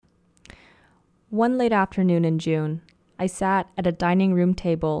One late afternoon in June, I sat at a dining room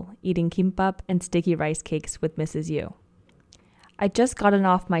table eating kimbap and sticky rice cakes with Mrs. Yu. I'd just gotten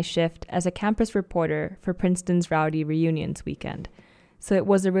off my shift as a campus reporter for Princeton's Rowdy Reunions weekend, so it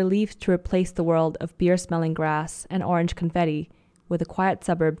was a relief to replace the world of beer-smelling grass and orange confetti with a quiet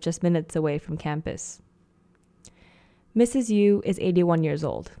suburb just minutes away from campus. Mrs. Yu is 81 years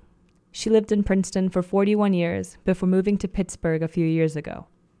old. She lived in Princeton for 41 years before moving to Pittsburgh a few years ago.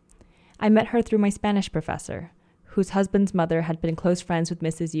 I met her through my Spanish professor, whose husband's mother had been close friends with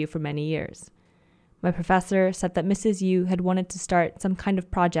Mrs. Yu for many years. My professor said that Mrs. Yu had wanted to start some kind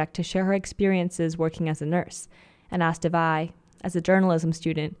of project to share her experiences working as a nurse, and asked if I, as a journalism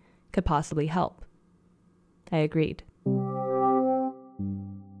student, could possibly help. I agreed.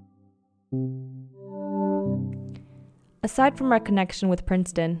 Aside from our connection with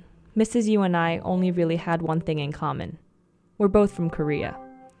Princeton, Mrs. Yu and I only really had one thing in common. We're both from Korea.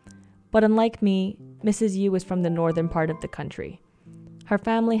 But unlike me, Mrs. Yu was from the northern part of the country. Her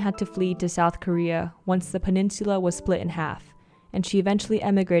family had to flee to South Korea once the peninsula was split in half, and she eventually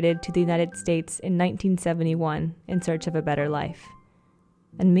emigrated to the United States in 1971 in search of a better life.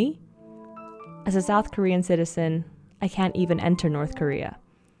 And me? As a South Korean citizen, I can't even enter North Korea.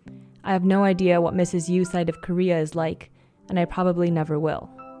 I have no idea what Mrs. Yu's side of Korea is like, and I probably never will.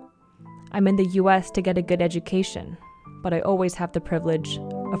 I'm in the US to get a good education, but I always have the privilege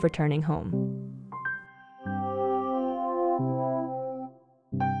of returning home.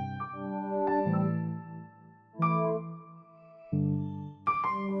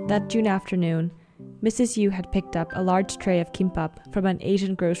 That June afternoon, Mrs. Yu had picked up a large tray of kimbap from an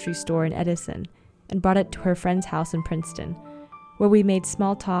Asian grocery store in Edison and brought it to her friend's house in Princeton, where we made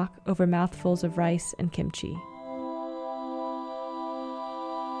small talk over mouthfuls of rice and kimchi.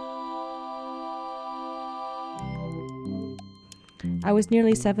 I was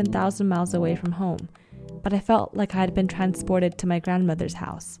nearly 7,000 miles away from home, but I felt like I had been transported to my grandmother's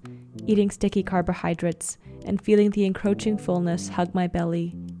house, eating sticky carbohydrates and feeling the encroaching fullness hug my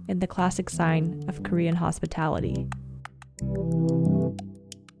belly in the classic sign of Korean hospitality.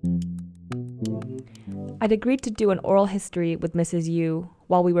 I'd agreed to do an oral history with Mrs. Yu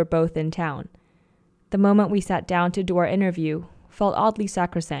while we were both in town. The moment we sat down to do our interview felt oddly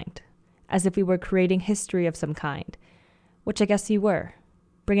sacrosanct, as if we were creating history of some kind, which I guess we were,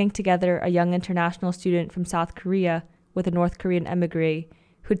 bringing together a young international student from South Korea with a North Korean emigre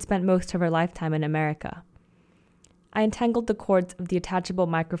who'd spent most of her lifetime in America. I entangled the cords of the attachable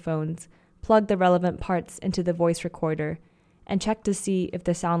microphones, plugged the relevant parts into the voice recorder, and checked to see if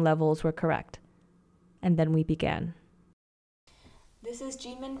the sound levels were correct. And then we began. This is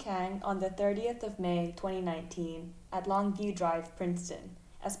Jimin Kang on the 30th of May, 2019, at Longview Drive, Princeton,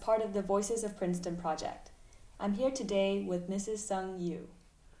 as part of the Voices of Princeton project. I'm here today with Mrs. Sung Yu.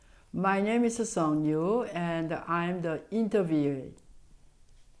 My name is Sung Yu, and I'm the interviewee.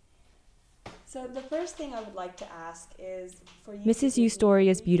 So the first thing I would like to ask is for you. Mrs. Yu's story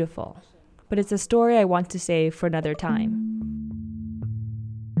is beautiful, but it's a story I want to save for another time.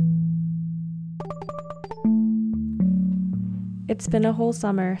 It's been a whole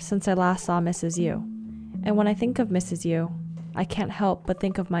summer since I last saw Mrs. Yu, and when I think of Mrs. Yu, I can't help but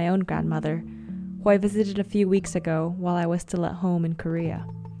think of my own grandmother, who I visited a few weeks ago while I was still at home in Korea.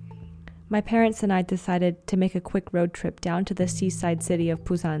 My parents and I decided to make a quick road trip down to the seaside city of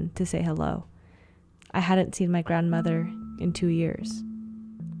Busan to say hello. I hadn't seen my grandmother in 2 years.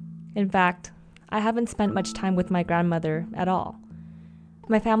 In fact, I haven't spent much time with my grandmother at all.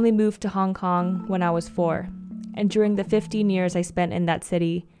 My family moved to Hong Kong when I was 4, and during the 15 years I spent in that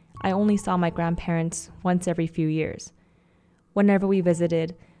city, I only saw my grandparents once every few years. Whenever we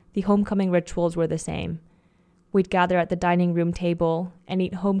visited, the homecoming rituals were the same. We'd gather at the dining room table and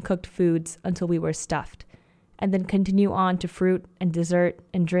eat home-cooked foods until we were stuffed, and then continue on to fruit and dessert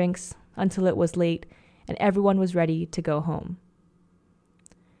and drinks until it was late and everyone was ready to go home.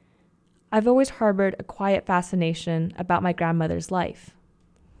 I've always harbored a quiet fascination about my grandmother's life.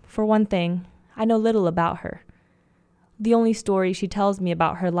 For one thing, I know little about her. The only stories she tells me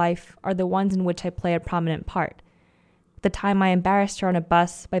about her life are the ones in which I play a prominent part. The time I embarrassed her on a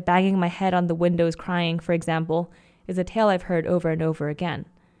bus by banging my head on the windows crying, for example, is a tale I've heard over and over again.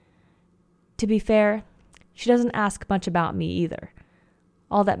 To be fair, she doesn't ask much about me either.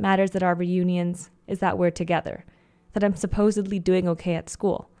 All that matters at our reunions is that we're together, that I'm supposedly doing okay at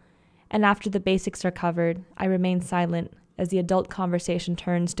school, and after the basics are covered, I remain silent as the adult conversation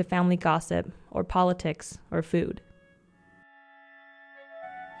turns to family gossip or politics or food.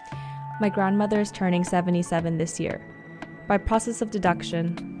 My grandmother is turning 77 this year. By process of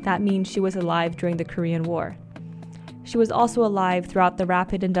deduction, that means she was alive during the Korean War. She was also alive throughout the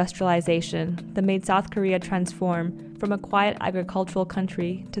rapid industrialization that made South Korea transform from a quiet agricultural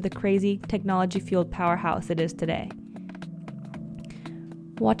country to the crazy, technology-fueled powerhouse it is today.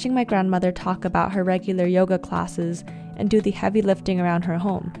 Watching my grandmother talk about her regular yoga classes and do the heavy lifting around her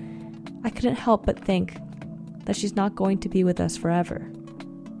home, I couldn't help but think that she's not going to be with us forever.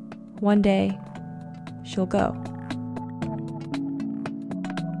 One day, she'll go.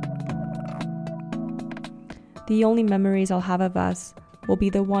 The only memories I'll have of us will be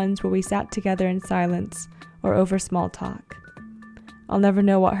the ones where we sat together in silence or over small talk. I'll never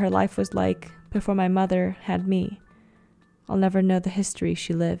know what her life was like before my mother had me. I'll never know the history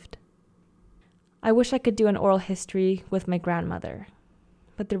she lived. I wish I could do an oral history with my grandmother,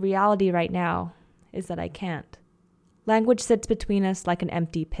 but the reality right now is that I can't. Language sits between us like an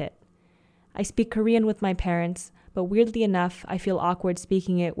empty pit. I speak Korean with my parents, but weirdly enough, I feel awkward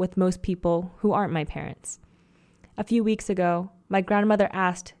speaking it with most people who aren't my parents. A few weeks ago, my grandmother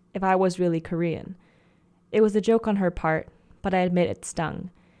asked if I was really Korean. It was a joke on her part, but I admit it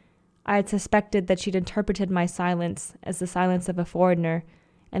stung. I had suspected that she'd interpreted my silence as the silence of a foreigner,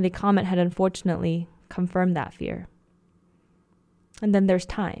 and the comment had unfortunately confirmed that fear. And then there's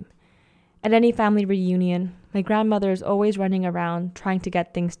time. At any family reunion, my grandmother is always running around trying to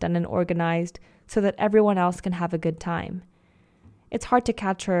get things done and organized so that everyone else can have a good time. It's hard to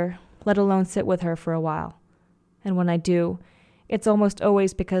catch her, let alone sit with her for a while. And when I do, it's almost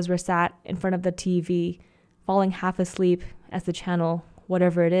always because we're sat in front of the TV, falling half asleep as the channel,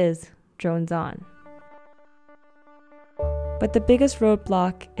 whatever it is, drones on. But the biggest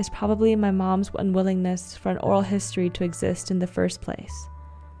roadblock is probably my mom's unwillingness for an oral history to exist in the first place.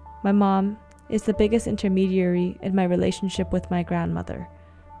 My mom is the biggest intermediary in my relationship with my grandmother.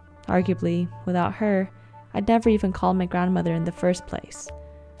 Arguably, without her, I'd never even call my grandmother in the first place.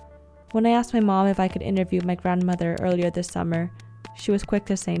 When I asked my mom if I could interview my grandmother earlier this summer, she was quick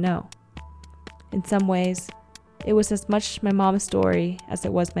to say no. In some ways, it was as much my mom's story as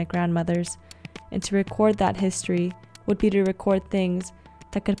it was my grandmother's, and to record that history would be to record things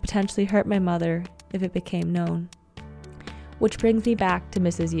that could potentially hurt my mother if it became known. Which brings me back to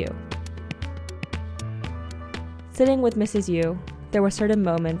Mrs. Yu. Sitting with Mrs. Yu, there were certain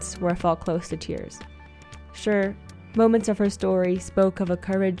moments where I felt close to tears. Sure, moments of her story spoke of a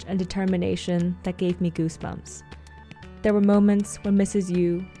courage and determination that gave me goosebumps. There were moments when Mrs.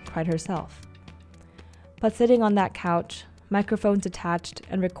 Yu cried herself. But sitting on that couch, microphones attached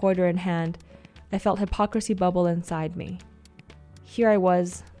and recorder in hand, I felt hypocrisy bubble inside me. Here I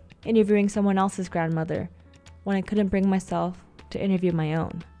was, interviewing someone else's grandmother, when I couldn't bring myself to interview my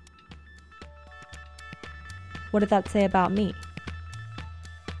own. What did that say about me?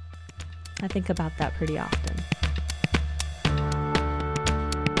 I think about that pretty often.